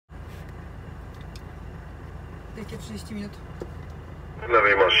Jakie 30 minut?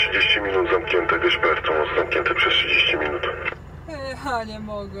 Lewej masz 30 minut zamknięte, Gesperto, masz zamknięte przez 30 minut. Nie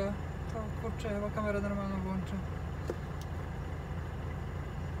mogę. To kurczę, chyba kamerę normalną włączę.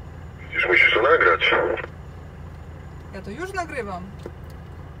 Przecież musisz to nagrać. Ja to już nagrywam.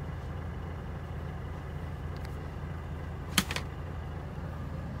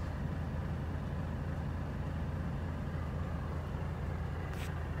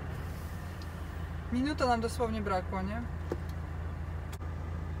 Minuta nam dosłownie brakło, nie?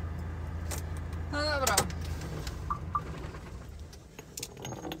 No dobra.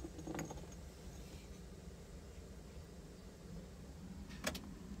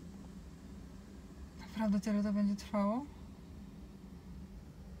 Naprawdę tyle to będzie trwało?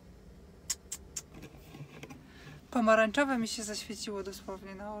 Pomarańczowe mi się zaświeciło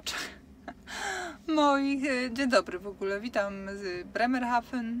dosłownie na oczach moich. Dzień dobry w ogóle. Witam z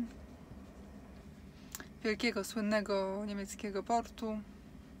Bremerhaven, wielkiego, słynnego niemieckiego portu.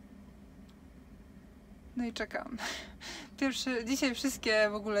 No i czekam. Dzisiaj wszystkie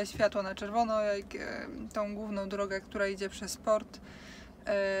w ogóle światła na czerwono, jak tą główną drogę, która idzie przez port,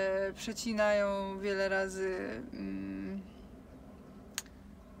 przecinają wiele razy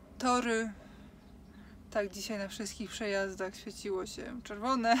tory. Tak, dzisiaj na wszystkich przejazdach świeciło się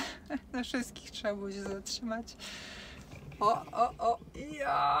czerwone. Na wszystkich trzeba było się zatrzymać. O,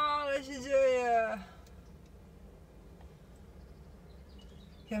 ja, ale się dzieje.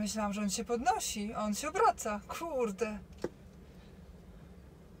 Ja myślałam, że on się podnosi, a on się obraca. Kurde.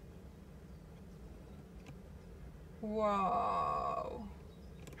 Wow.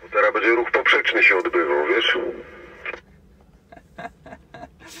 Teraz będzie ruch poprzeczny się odbywał, wiesz?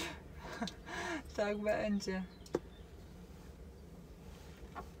 Tak będzie.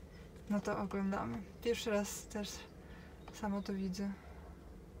 No to oglądamy. Pierwszy raz też samo to widzę.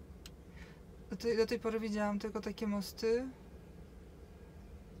 Do tej pory widziałam tylko takie mosty.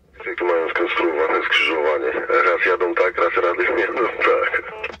 Jak tu mają skonstruowane skrzyżowanie. Raz jadą tak, raz jadą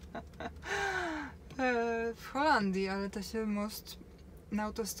tak. W Holandii, ale to się most na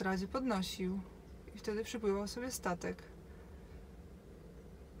autostradzie podnosił. I wtedy przypływał sobie statek.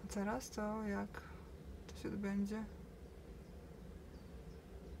 A teraz to jak to się odbędzie?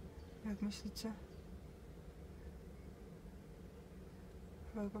 Jak myślicie?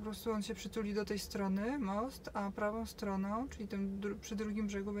 Chyba po prostu on się przytuli do tej strony, most, a prawą stroną, czyli tym przy drugim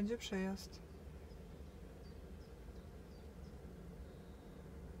brzegu, będzie przejazd.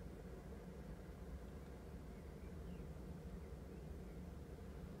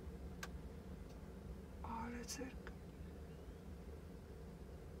 Ale cyrk.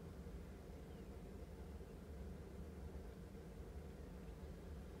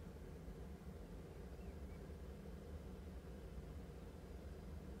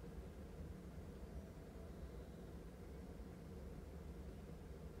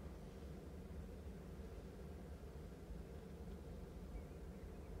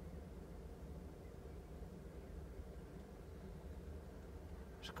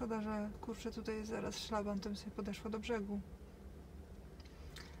 Szkoda, że kurczę tutaj jest zaraz szlaban, tym sobie podeszło do brzegu.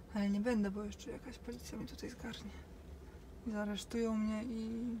 Ale nie będę, bo jeszcze jakaś policja mnie tutaj zgarnie. I zaresztują mnie i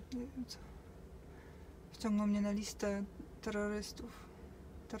nie wiem co. Wciągną mnie na listę terrorystów,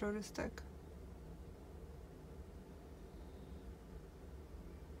 terrorystek.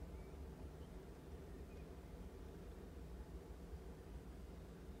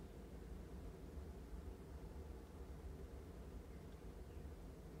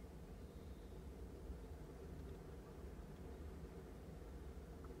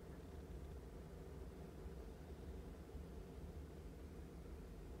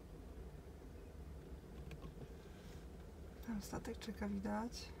 Tam statek czeka,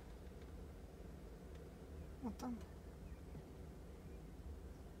 widać. O tam.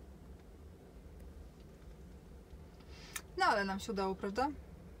 No ale nam się udało, prawda?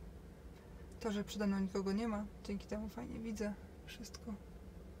 To, że przede mną nikogo nie ma, dzięki temu fajnie widzę wszystko.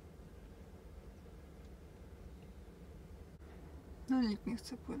 No nikt nie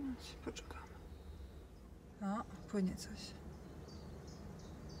chce płynąć, poczekamy. O, płynie coś.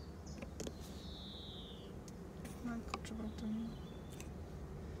 No kurczę, bo to nie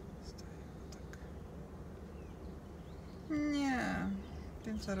stoi tak. Nie,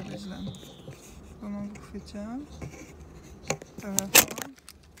 wiem co robię źle. Bo mam w uchwycie telefon.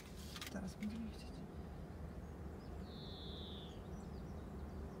 Teraz będziemy chcieć.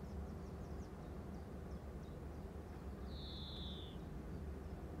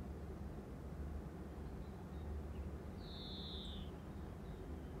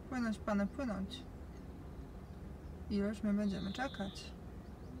 Płynąć, pane, płynąć. Ileż my będziemy czekać?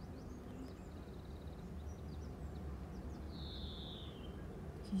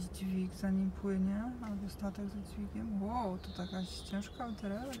 jakiś dźwig za nim płynie, albo statek ze dźwigiem. Wow, to taka ciężka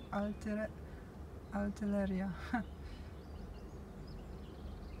artyleria.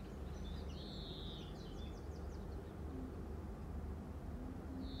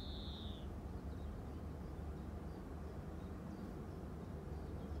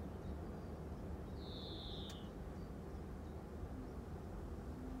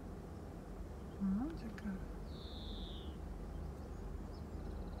 No, ciekawe.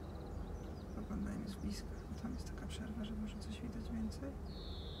 Oglądajmy z bliska. Tam jest taka przerwa, że może coś widać więcej.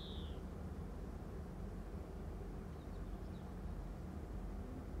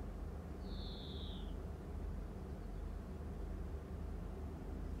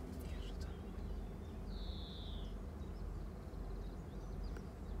 Jezu, tam.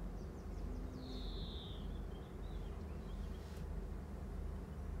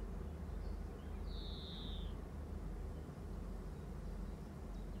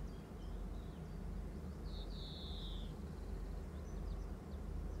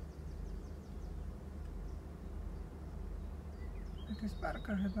 Jakaś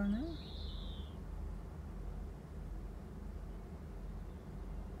barka chyba, nie?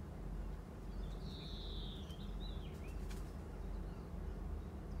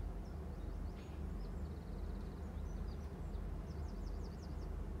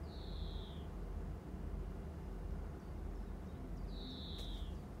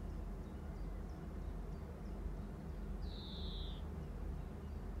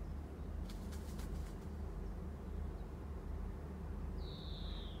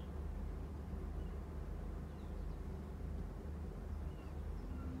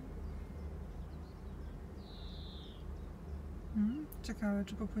 Ciekawe,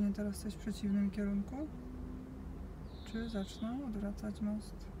 czy popłynie teraz coś w przeciwnym kierunku? Czy zaczną odwracać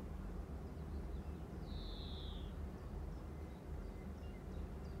most?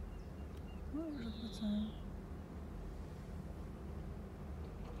 No już odwracają.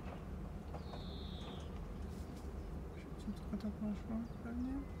 Szybciutko to poszło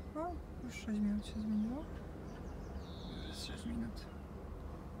pewnie. O, już 6 minut się zmieniło. Już jest 6 minut.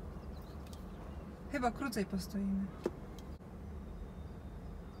 Chyba krócej postoimy.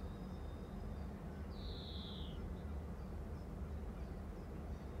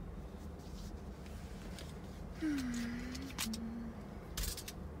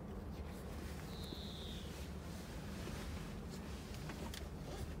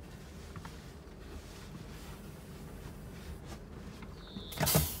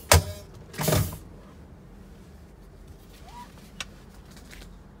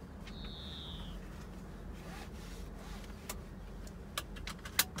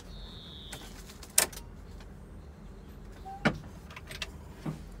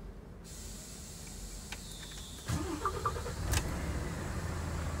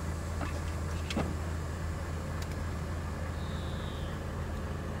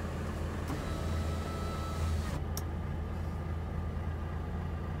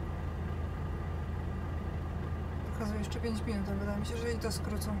 Pokazuję jeszcze 5 minut, ale wydaje mi się, że i to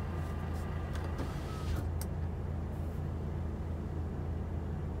skrócą.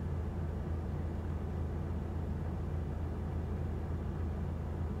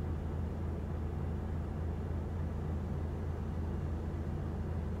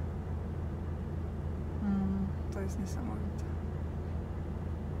 To jest niesamowite.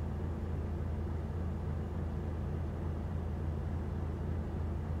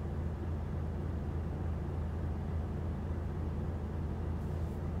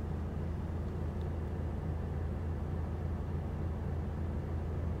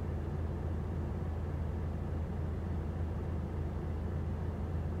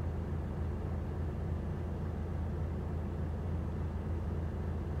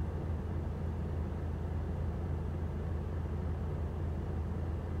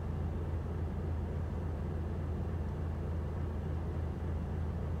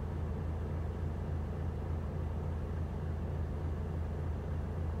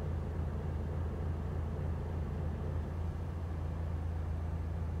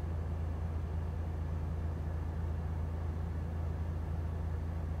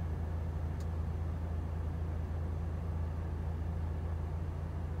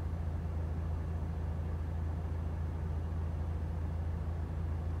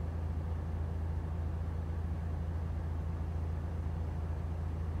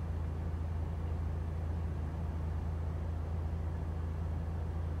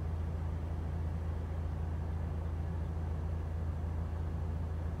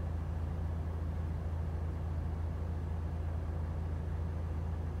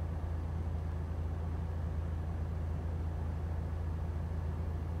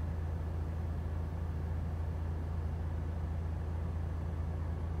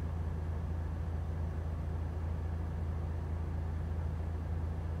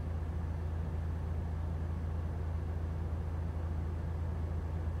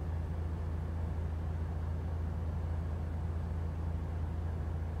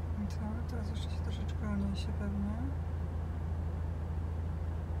 Teraz jeszcze się troszeczkę uniesie pewnie.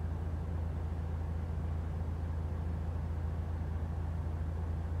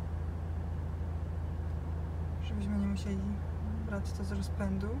 Żebyśmy nie musieli brać to z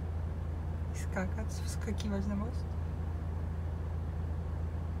rozpędu i skakać, wskakiwać na most.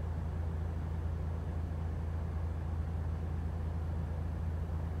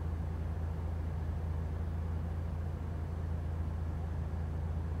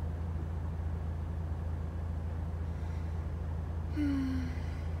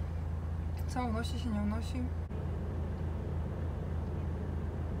 Co, unosi się, nie unosi?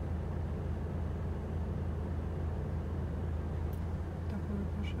 Do góry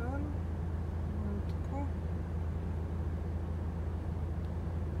poszedł. Powolutku.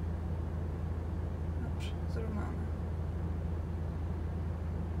 Dobrze, zrównamy.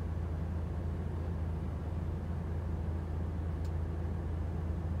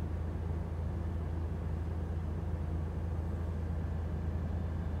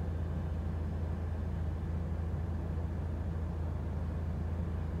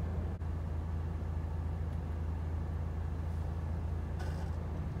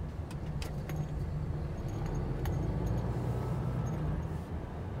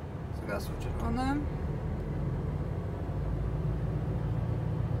 Zgasło czerwone.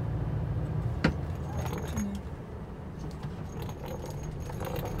 Czy nie?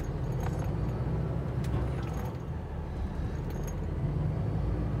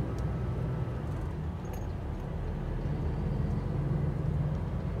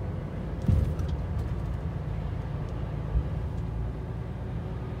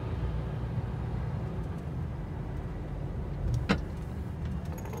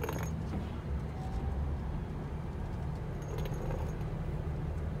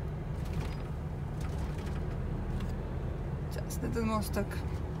 Jasny ten mostek.